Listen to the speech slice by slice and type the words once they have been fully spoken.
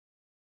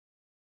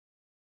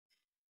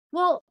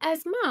Well,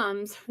 as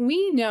moms,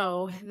 we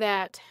know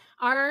that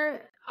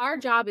our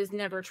job is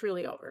never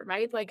truly over,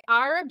 right? Like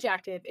our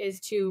objective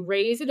is to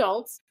raise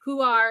adults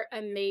who are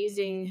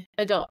amazing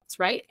adults,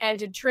 right? And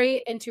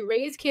to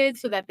raise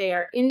kids so that they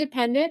are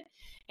independent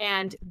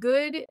and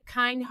good,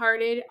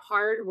 kind-hearted,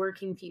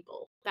 hardworking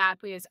people. That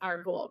is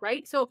our goal,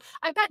 right? So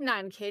I've got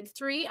 9 kids.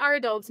 3 are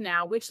adults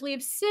now, which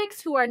leaves 6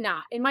 who are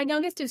not. And my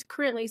youngest is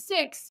currently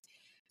 6.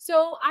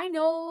 So I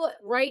know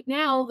right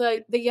now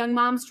the young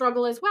mom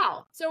struggle as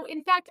well. So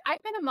in fact,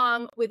 I've been a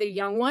mom with a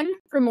young one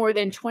for more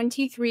than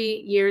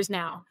 23 years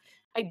now.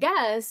 I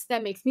guess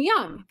that makes me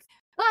young.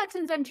 But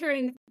since I'm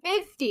turning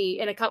 50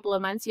 in a couple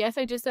of months, yes,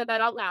 I just said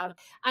that out loud,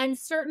 I'm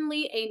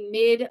certainly a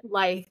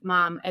midlife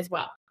mom as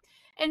well.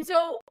 And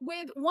so,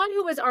 with one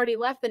who has already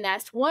left the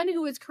nest, one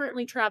who is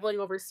currently traveling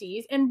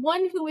overseas, and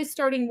one who is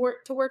starting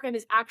to work on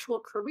his actual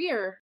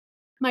career,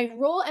 my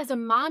role as a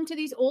mom to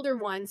these older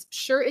ones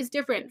sure is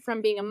different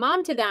from being a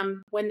mom to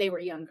them when they were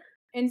younger.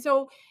 And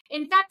so,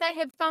 in fact, I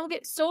have found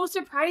it so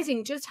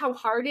surprising just how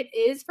hard it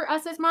is for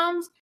us as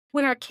moms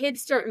when our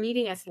kids start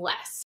needing us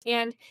less.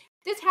 And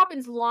this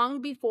happens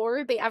long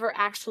before they ever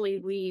actually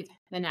leave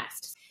the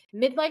nest.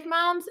 Midlife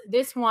moms,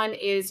 this one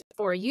is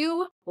for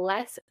you.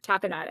 Let's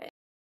talk about it.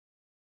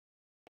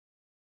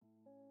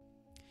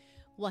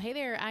 Well, hey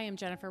there, I am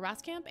Jennifer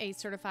Roskamp, a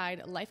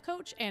certified life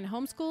coach and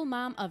homeschool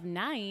mom of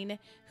 9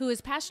 who is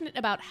passionate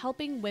about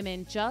helping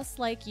women just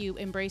like you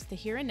embrace the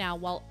here and now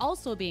while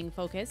also being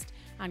focused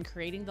on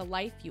creating the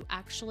life you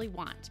actually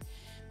want.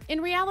 In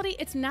reality,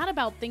 it's not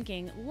about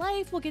thinking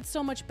life will get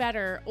so much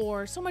better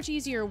or so much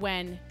easier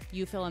when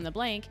you fill in the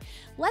blank.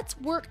 Let's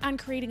work on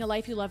creating a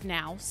life you love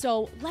now.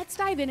 So let's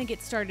dive in and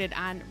get started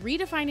on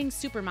redefining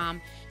Supermom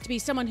to be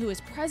someone who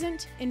is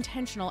present,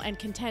 intentional, and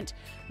content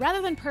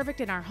rather than perfect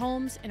in our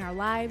homes, in our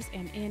lives,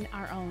 and in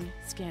our own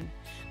skin.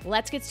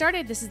 Let's get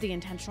started. This is the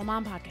Intentional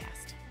Mom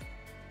Podcast.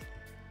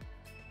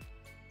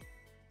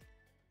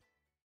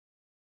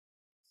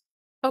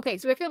 Okay,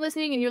 so if you're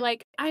listening and you're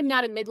like, I'm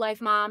not a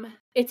midlife mom,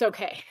 it's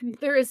okay.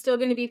 There is still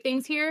going to be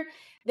things here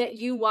that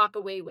you walk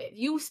away with.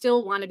 You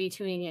still want to be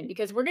tuning in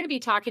because we're going to be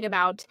talking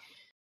about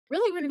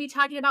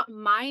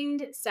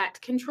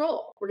mindset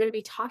control. We're going to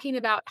be talking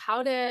about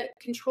how to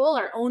control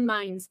our own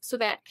minds so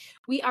that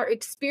we are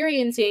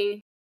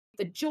experiencing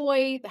the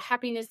joy, the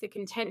happiness, the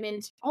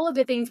contentment, all of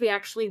the things we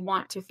actually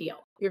want to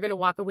feel. You're going to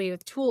walk away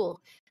with a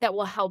tool that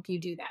will help you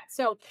do that.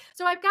 So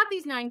I've got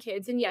these 9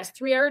 kids, and yes,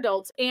 3 are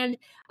adults, and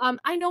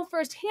I know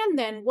firsthand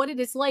then what it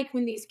is like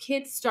when these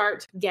kids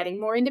start getting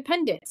more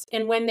independence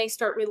and when they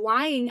start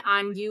relying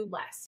on you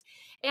less.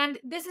 And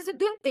this is a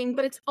good thing,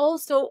 but it's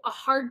also a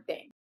hard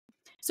thing.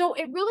 So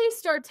it really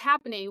starts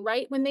happening,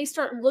 right, when they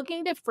start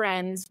looking to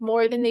friends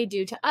more than they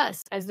do to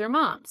us as their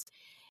moms.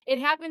 It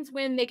happens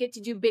when they get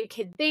to do big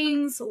kid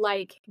things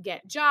like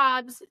get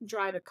jobs,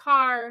 drive a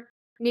car,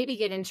 maybe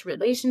get into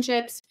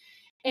relationships,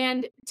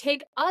 and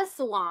take us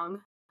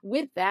along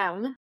with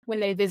them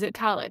when they visit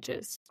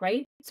colleges,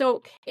 right?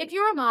 So if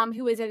you're a mom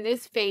who is in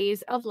this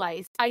phase of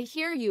life, I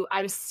hear you,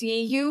 I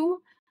see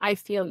you, I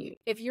feel you.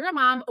 If you're a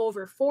mom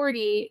over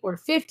 40 or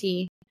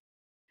 50,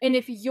 and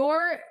if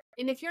you're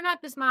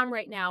not this mom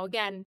right now,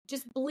 again,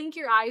 just blink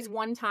your eyes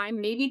one time,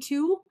 maybe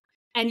 2,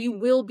 and you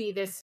will be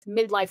this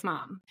midlife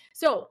mom.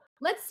 So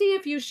let's see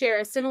if you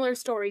share a similar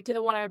story to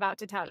the one I'm about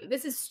to tell you.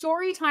 This is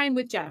story time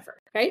with Jennifer,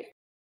 right?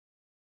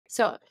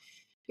 So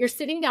you're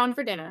sitting down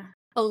for dinner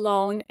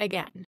alone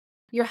again.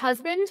 Your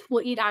husband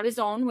will eat on his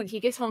own when he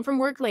gets home from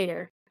work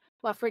later.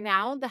 Well, for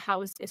now, the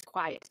house is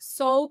quiet.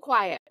 So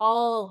quiet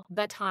all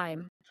the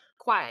time.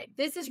 Quiet.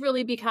 This is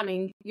really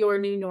becoming your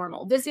new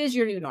normal. This is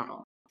your new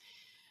normal.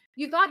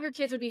 You thought your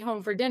kids would be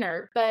home for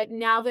dinner, but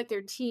now that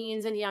they're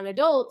teens and young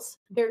adults,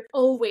 they're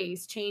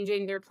always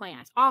changing their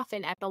plans,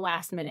 often at the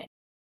last minute.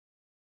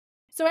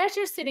 So as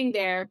you're sitting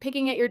there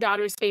picking at your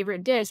daughter's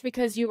favorite dish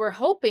because you were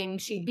hoping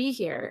she'd be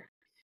here,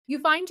 you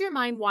find your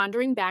mind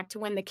wandering back to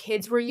when the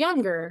kids were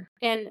younger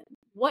and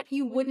what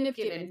you wouldn't have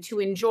given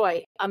to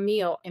enjoy a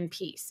meal in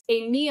peace,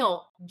 a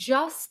meal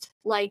just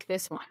like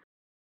this one.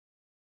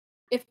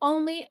 If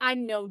only I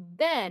know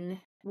then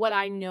what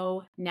I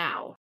know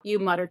now, you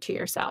mutter to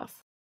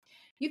yourself.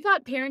 You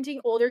thought parenting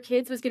older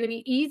kids was going to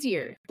be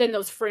easier than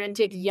those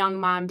frantic young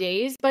mom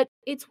days, but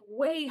it's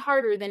way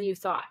harder than you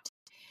thought.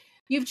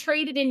 You've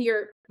traded in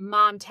your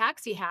mom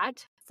taxi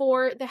hat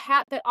for the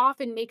hat that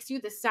often makes you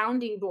the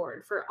sounding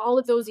board for all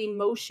of those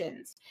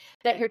emotions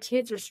that your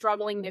kids are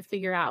struggling to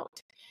figure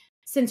out.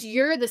 Since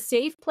you're the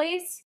safe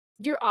place,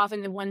 you're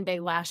often the one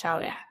they lash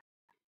out at.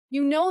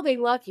 You know they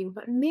love you,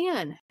 but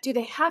man, do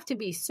they have to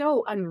be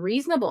so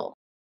unreasonable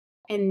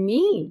and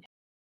mean.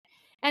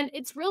 And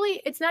it's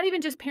not even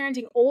just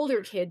parenting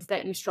older kids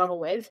that you struggle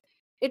with.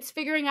 It's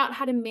figuring out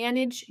how to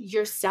manage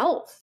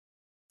yourself.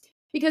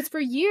 Because for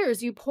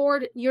years, you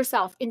poured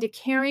yourself into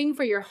caring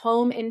for your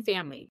home and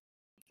family.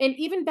 And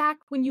even back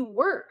when you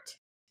worked,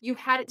 you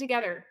had it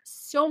together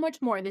so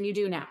much more than you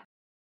do now.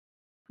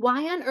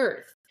 Why on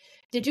earth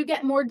did you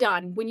get more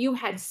done when you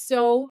had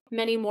so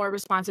many more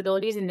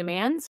responsibilities and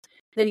demands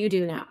than you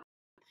do now?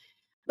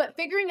 But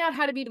figuring out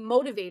how to be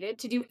motivated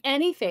to do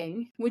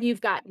anything when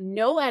you've got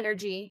no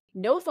energy,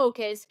 no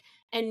focus,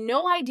 and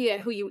no idea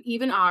who you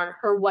even are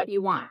or what you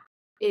want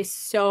is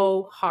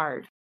so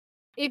hard.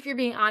 If you're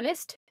being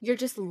honest, you're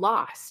just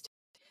lost.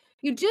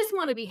 You just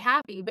want to be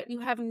happy, but you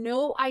have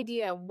no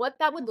idea what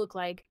that would look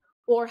like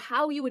or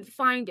how you would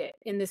find it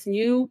in this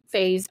new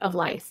phase of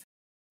life.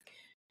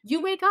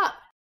 You wake up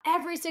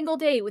every single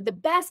day with the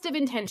best of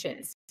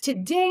intentions.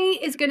 Today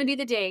is going to be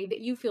the day that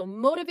you feel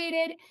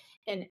motivated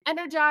and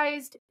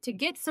energized to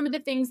get some of the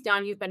things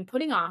done you've been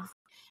putting off,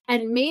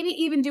 and maybe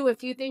even do a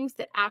few things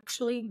that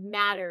actually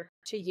matter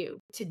to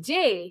you.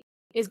 Today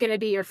is going to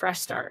be your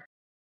fresh start.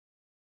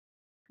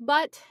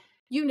 But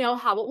you know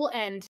how it will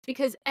end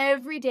because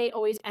every day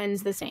always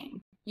ends the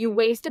same. You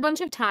waste a bunch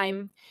of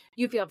time,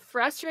 you feel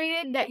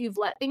frustrated that you've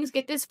let things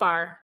get this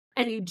far,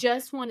 and you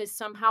just want to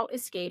somehow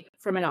escape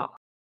from it all.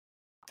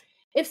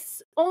 If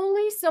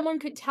only someone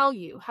could tell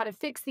you how to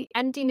fix the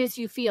emptiness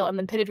you feel in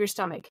the pit of your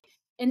stomach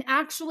and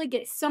actually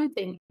get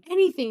something,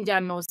 anything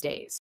done most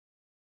days.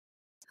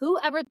 Who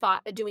ever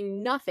thought that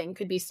doing nothing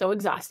could be so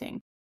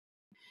exhausting?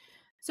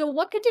 So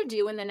what could you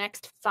do in the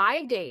next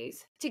 5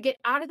 days to get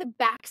out of the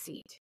back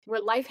seat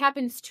where life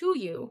happens to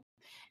you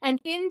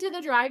and into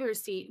the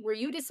driver's seat where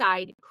you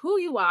decide who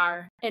you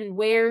are and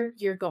where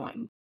you're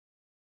going?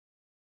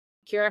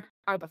 Here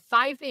are the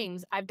 5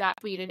 things I've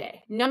got for you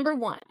today. Number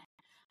 1,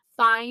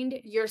 find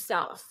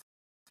yourself.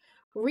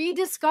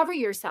 Rediscover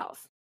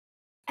yourself.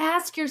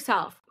 Ask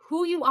yourself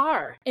who you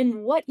are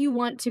and what you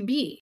want to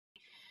be.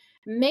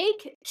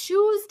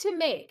 Choose to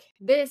make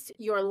this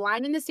your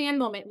line in the sand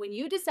moment when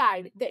you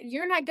decide that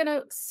you're not going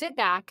to sit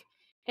back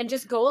and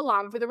just go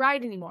along for the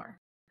ride anymore.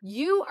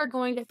 You are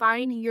going to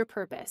find your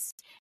purpose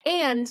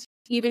and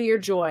even your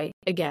joy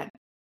again.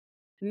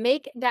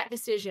 Make that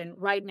decision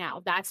right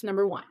now. That's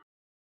number 1.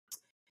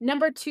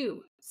 Number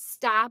 2,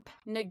 stop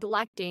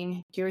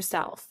neglecting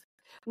yourself.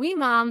 We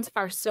moms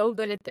are so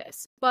good at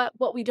this, but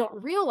what we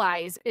don't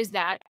realize is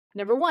that,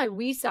 number 1,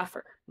 we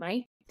suffer,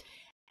 right?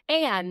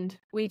 And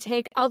we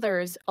take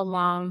others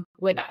along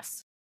with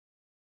us.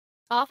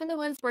 Often the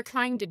ones we're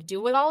trying to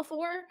do it all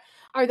for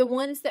are the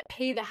ones that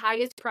pay the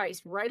highest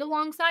price right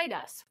alongside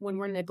us when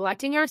we're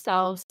neglecting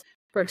ourselves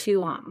for too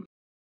long.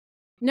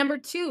 Number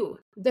 2,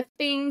 the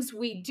things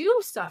we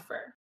do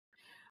suffer.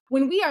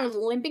 When we are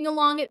limping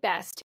along at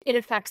best, it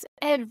affects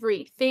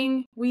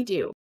everything we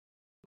do.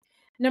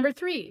 Number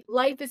 3,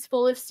 life is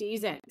full of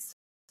seasons.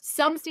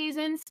 Some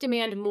seasons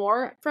demand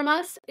more from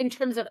us in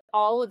terms of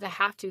all of the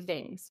have-to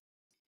things.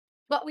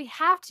 But we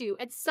have to,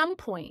 at some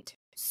point,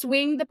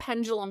 swing the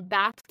pendulum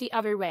back the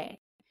other way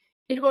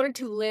in order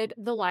to live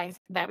the life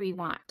that we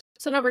want.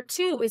 So number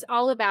 2 is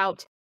all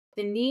about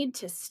the need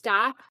to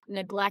stop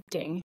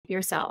neglecting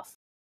yourself.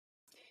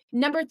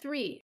 Number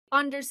 3,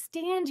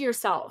 understand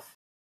yourself.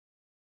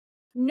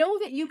 Know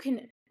that you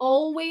can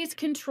always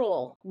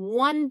control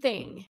one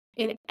thing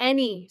in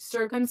any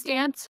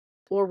circumstance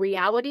or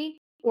reality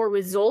or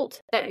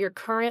result that you're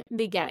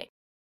currently getting.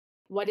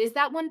 What is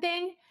that one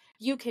thing?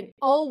 You can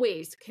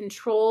always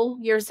control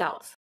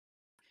yourself.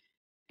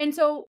 And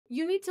so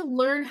you need to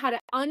learn how to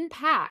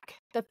unpack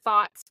the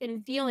thoughts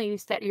and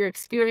feelings that you're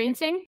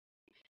experiencing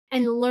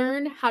and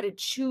learn how to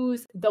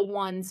choose the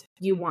ones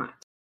you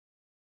want.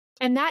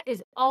 And that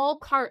is all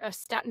part of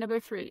step number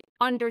 3,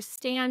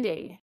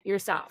 understanding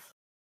yourself.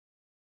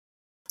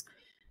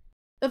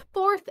 The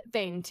 4th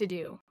thing to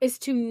do is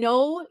to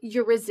know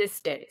your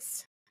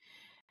resistance.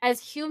 As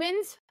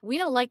humans, we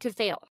don't like to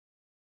fail.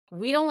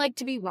 We don't like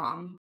to be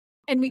wrong.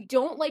 And we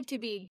don't like to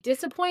be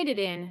disappointed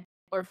in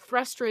or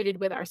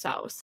frustrated with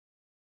ourselves.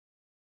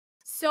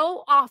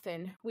 So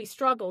often we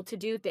struggle to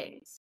do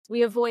things.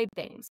 We avoid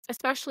things,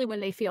 especially when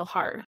they feel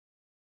hard.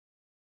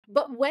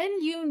 But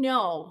when you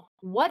know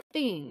what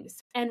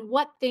things and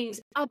what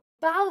things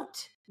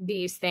about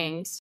these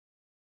things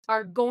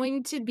are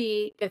going to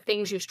be the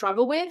things you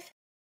struggle with,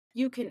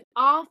 you can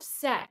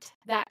offset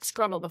that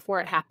struggle before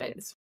it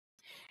happens.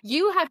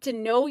 You have to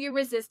know your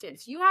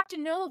resistance. You have to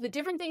know the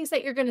different things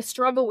that you're going to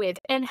struggle with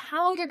and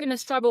how you're going to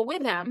struggle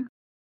with them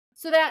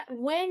so that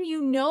when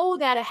you know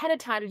that ahead of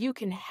time, you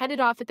can head it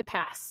off at the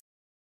pass.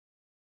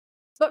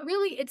 But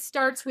really, it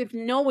starts with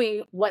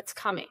knowing what's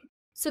coming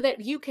so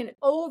that you can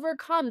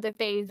overcome the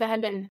things that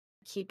have been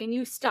keeping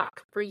you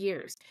stuck for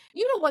years.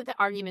 You know what the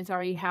arguments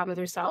are you have with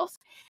yourself.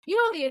 You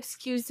know the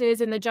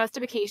excuses and the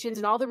justifications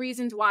and all the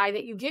reasons why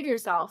that you give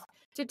yourself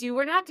to do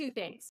or not do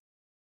things.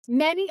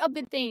 Many of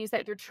the things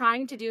that you're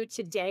trying to do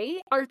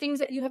today are things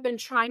that you have been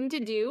trying to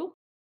do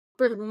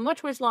for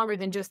much, much longer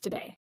than just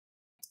today.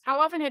 How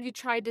often have you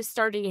tried to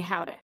start a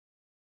habit?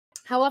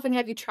 How often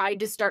have you tried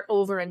to start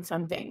over in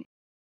something?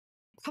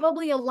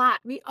 Probably a lot.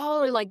 We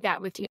all are like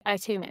that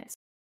as humans.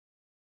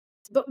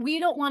 But we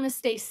don't want to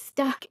stay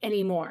stuck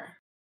anymore.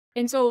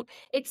 And so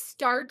it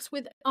starts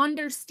with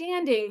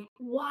understanding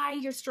why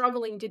you're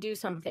struggling to do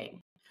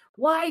something,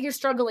 why you're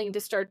struggling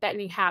to start that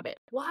new habit,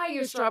 why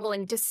you're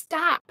struggling to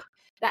stop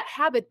that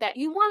habit that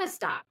you want to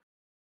stop.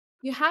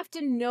 You have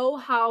to know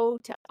how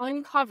to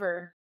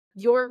uncover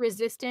your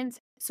resistance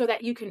so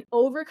that you can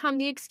overcome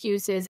the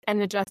excuses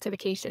and the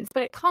justifications.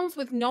 But it comes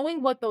with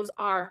knowing what those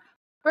are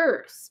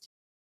first.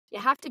 You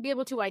have to be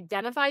able to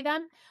identify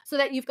them so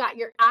that you've got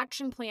your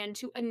action plan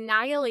to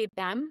annihilate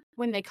them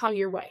when they come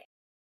your way.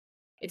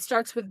 It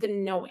starts with the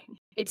knowing.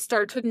 It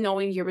starts with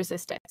knowing your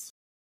resistance.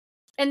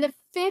 And the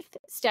fifth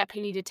step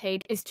you need to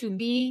take is to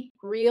be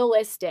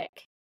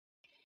realistic.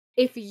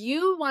 If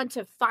you want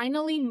to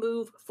finally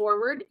move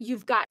forward,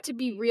 you've got to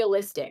be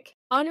realistic.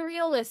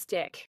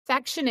 Unrealistic,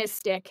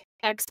 perfectionistic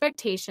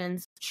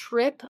expectations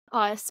trip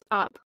us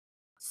up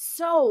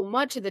so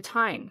much of the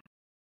time.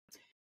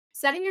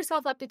 Setting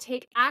yourself up to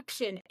take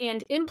action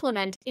and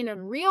implement in a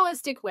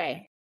realistic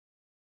way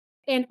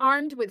and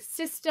armed with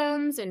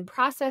systems and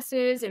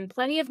processes and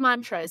plenty of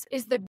mantras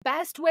is the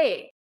best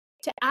way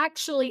to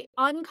actually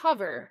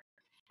uncover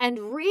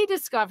and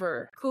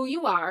rediscover who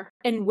you are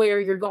and where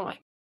you're going.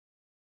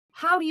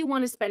 How do you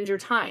want to spend your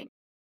time?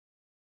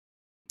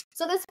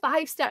 So this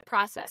 5-step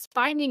process,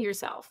 finding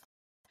yourself,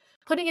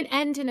 putting an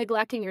end to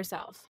neglecting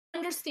yourself,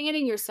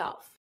 understanding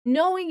yourself,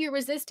 knowing your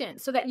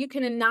resistance so that you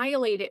can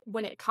annihilate it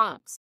when it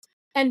comes,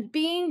 and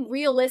being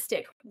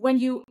realistic when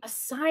you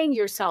assign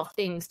yourself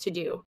things to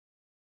do.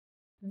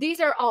 These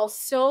are all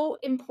so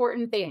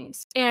important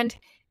things. And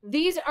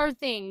these are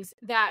things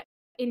that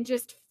in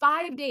just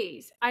 5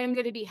 days, I am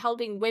going to be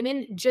helping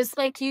women just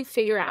like you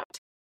figure out.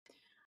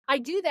 I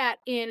do that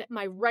in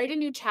my Write a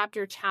New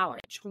Chapter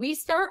challenge. We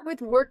start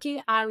with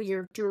working on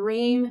your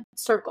dream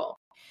circle.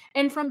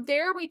 And from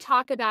there, we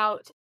talk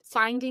about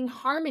finding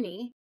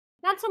harmony,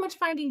 not so much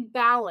finding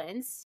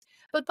balance,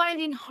 but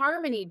finding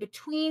harmony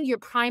between your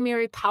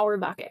primary power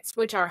buckets,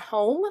 which are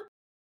home,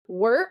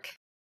 work,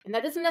 and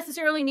that doesn't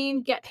necessarily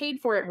mean get paid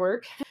for at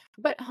work,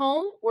 but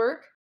home,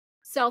 work,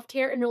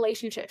 self-care, and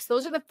relationships.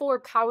 Those are the 4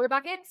 power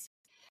buckets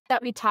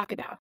that we talk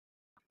about.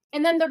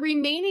 And then the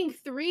remaining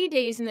 3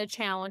 days in the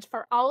challenge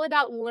are all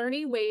about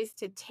learning ways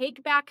to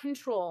take back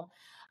control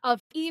of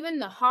even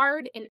the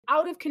hard and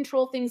out of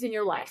control things in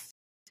your life.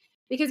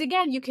 Because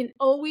again, you can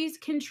always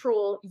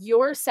control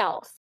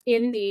yourself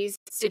in these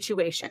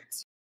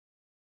situations.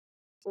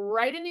 The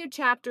Write a New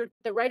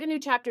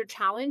Chapter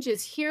challenge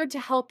is here to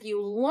help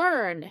you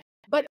learn,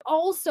 but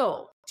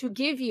also to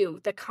give you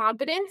the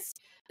confidence,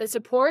 the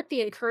support,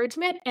 the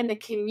encouragement, and the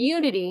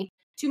community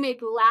to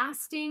make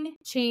lasting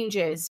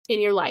changes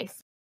in your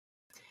life.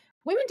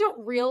 Women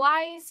don't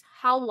realize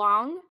how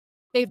long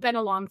they've been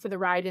along for the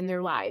ride in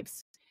their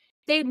lives.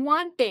 They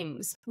want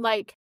things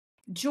like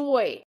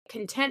joy,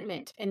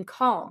 contentment, and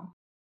calm.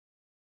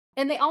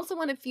 And they also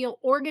want to feel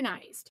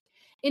organized,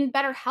 in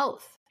better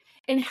health,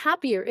 and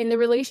happier in their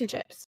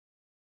relationships.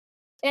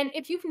 And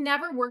if you've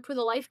never worked with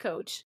a life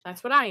coach,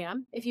 that's what I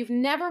am. If you've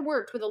never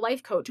worked with a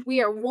life coach,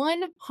 we are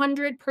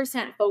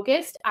 100%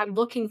 focused on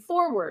looking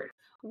forward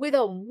with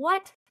a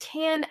what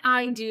can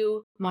I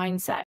do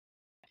mindset.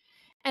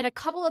 And a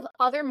couple of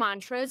other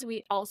mantras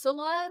we also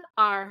love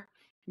are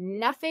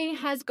nothing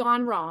has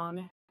gone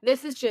wrong.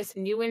 This is just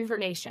new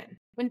information.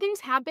 When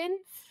things happen,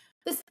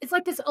 it's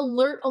like this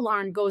alert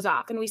alarm goes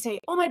off and we say,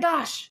 oh my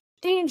gosh,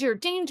 danger,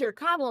 danger,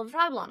 problem.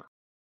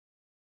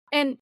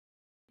 And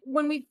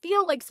when we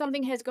feel like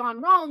something has gone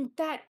wrong,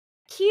 that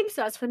keeps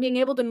us from being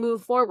able to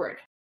move forward.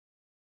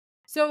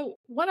 So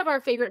one of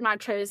our favorite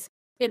mantras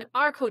in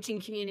our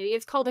coaching community,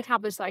 it's called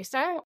Accomplished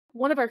Lifestyle.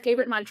 One of our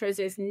favorite mantras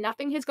is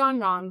nothing has gone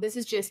wrong. This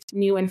is just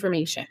new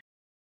information.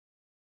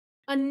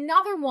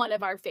 Another one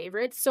of our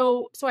favorites.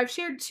 So I've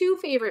shared 2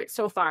 favorites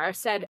so far. I've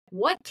said,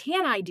 what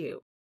can I do?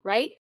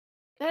 Right?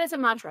 That is a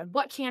mantra.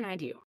 What can I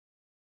do?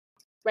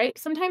 Right?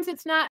 Sometimes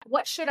it's not,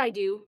 what should I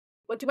do?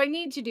 What do I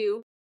need to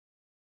do?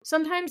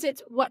 Sometimes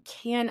it's, what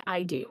can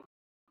I do?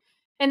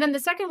 And then the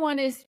second one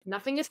is,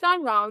 nothing has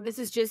gone wrong. This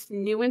is just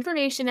new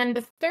information. And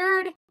the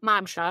third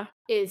mantra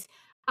is,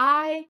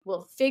 I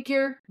will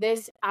figure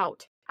this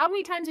out. How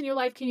many times in your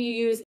life can you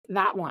use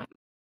that one?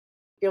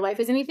 If your life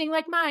is anything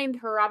like mine,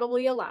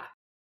 probably a lot.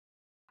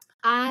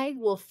 I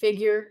will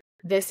figure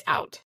this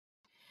out.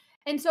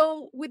 And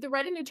so with the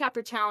Write a New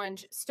Chapter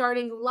challenge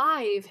starting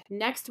live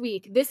next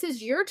week, this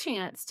is your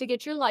chance to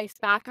get your life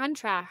back on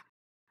track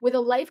with a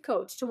life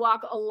coach to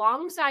walk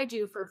alongside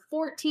you for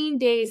 14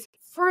 days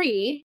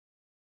free.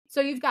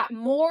 So you've got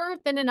more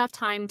than enough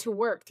time to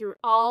work through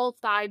all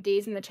 5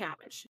 days in the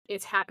challenge.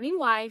 It's happening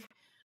live,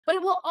 but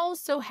it will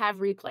also have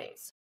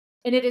replays.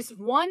 And it is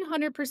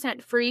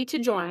 100% free to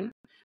join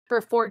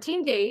for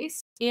 14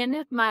 days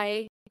in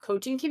my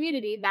coaching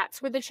community.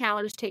 That's where the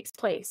challenge takes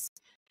place.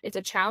 It's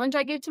a challenge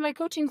I give to my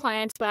coaching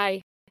clients, but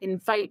I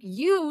invite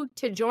you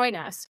to join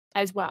us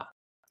as well.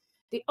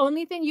 The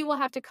only thing you will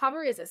have to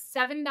cover is a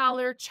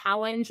 $7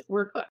 challenge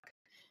workbook.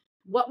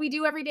 What we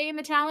do every day in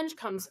the challenge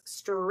comes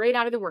straight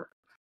out of the workbook.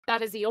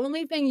 That is the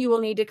only thing you will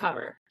need to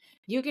cover.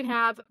 You can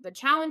have the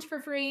challenge for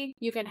free.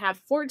 You can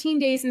have 14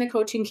 days in the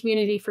coaching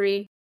community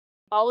free.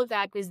 All of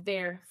that is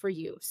there for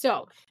you.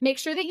 So make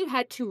sure that you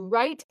head to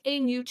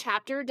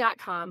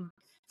writeanewchapter.com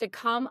to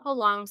come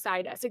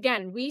alongside us.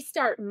 Again, we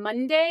start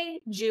Monday,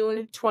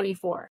 June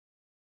 24.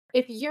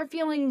 If you're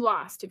feeling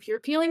lost, if you're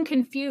feeling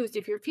confused,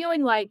 if you're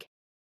feeling like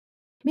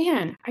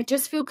man, I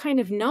just feel kind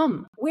of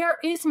numb. Where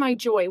is my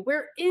joy?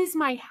 Where is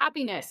my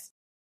happiness?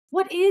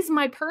 What is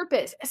my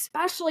purpose,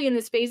 especially in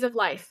this phase of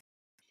life?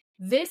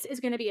 This is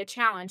going to be a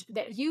challenge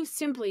that you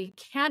simply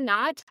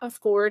cannot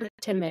afford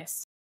to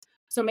miss.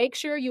 So make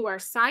sure you are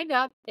signed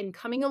up and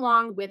coming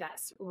along with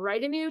us.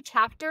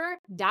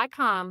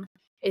 WriteANewChapter.com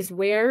is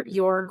where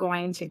you're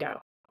going to go.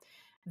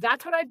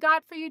 That's what I've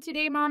got for you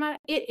today, Mama.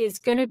 It is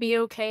going to be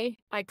okay.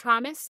 I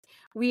promise.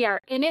 We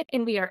are in it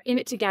and we are in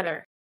it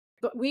together.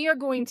 But we are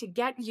going to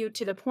get you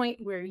to the point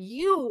where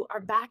you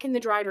are back in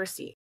the driver's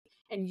seat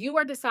and you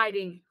are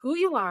deciding who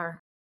you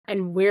are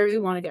and where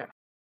you want to go.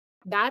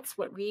 That's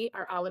what we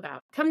are all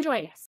about. Come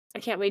join us. I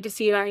can't wait to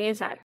see you on the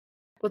inside.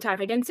 We'll talk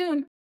again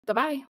soon.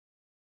 Bye-bye.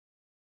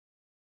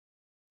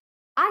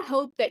 I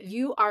hope that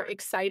you are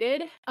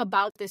excited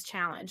about this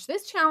challenge.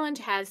 This challenge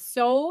has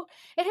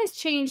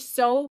changed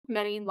so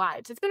many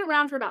lives. It's been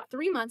around for about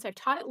 3 months. I've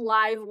taught it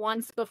live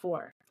once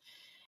before.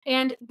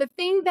 And the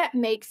thing that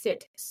makes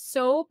it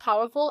so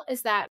powerful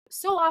is that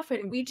so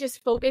often we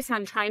just focus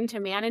on trying to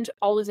manage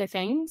all of the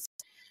things.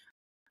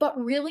 But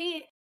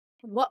really,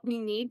 what we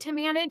need to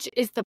manage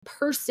is the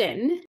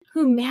person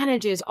who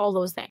manages all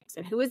those things.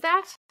 And who is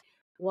that?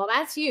 Well,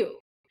 that's you.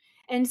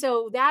 And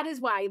so that is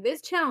why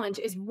this challenge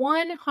is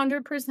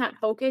 100%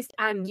 focused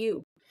on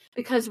you.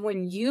 Because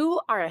when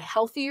you are a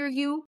healthier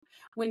you,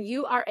 when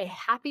you are a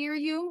happier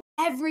you,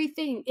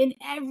 everything and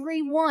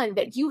everyone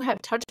that you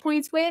have touch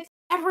points with,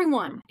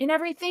 everyone and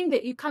everything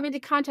that you come into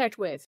contact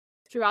with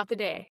throughout the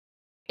day,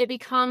 it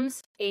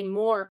becomes a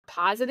more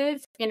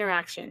positive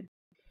interaction.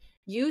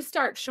 You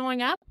start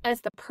showing up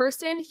as the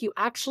person you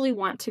actually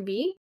want to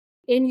be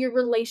in your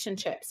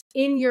relationships,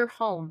 in your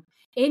home,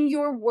 in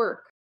your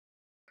work,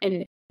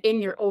 and in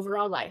your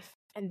overall life.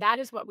 And that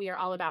is what we are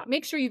all about.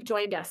 Make sure you've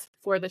joined us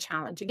for the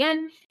challenge.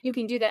 Again, you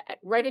can do that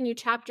at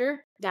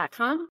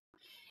WriteANewChapter.com.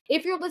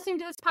 If you're listening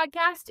to this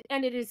podcast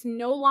and it is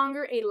no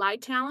longer a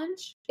live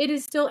challenge, it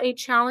is still a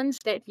challenge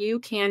that you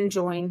can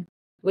join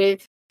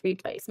with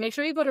replays. Make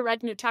sure you go to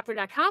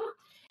WriteANewChapter.com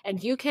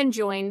and you can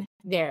join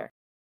there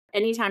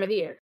any time of the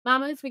year.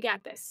 Mamas, we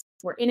got this.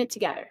 We're in it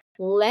together.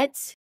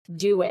 Let's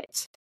do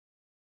it.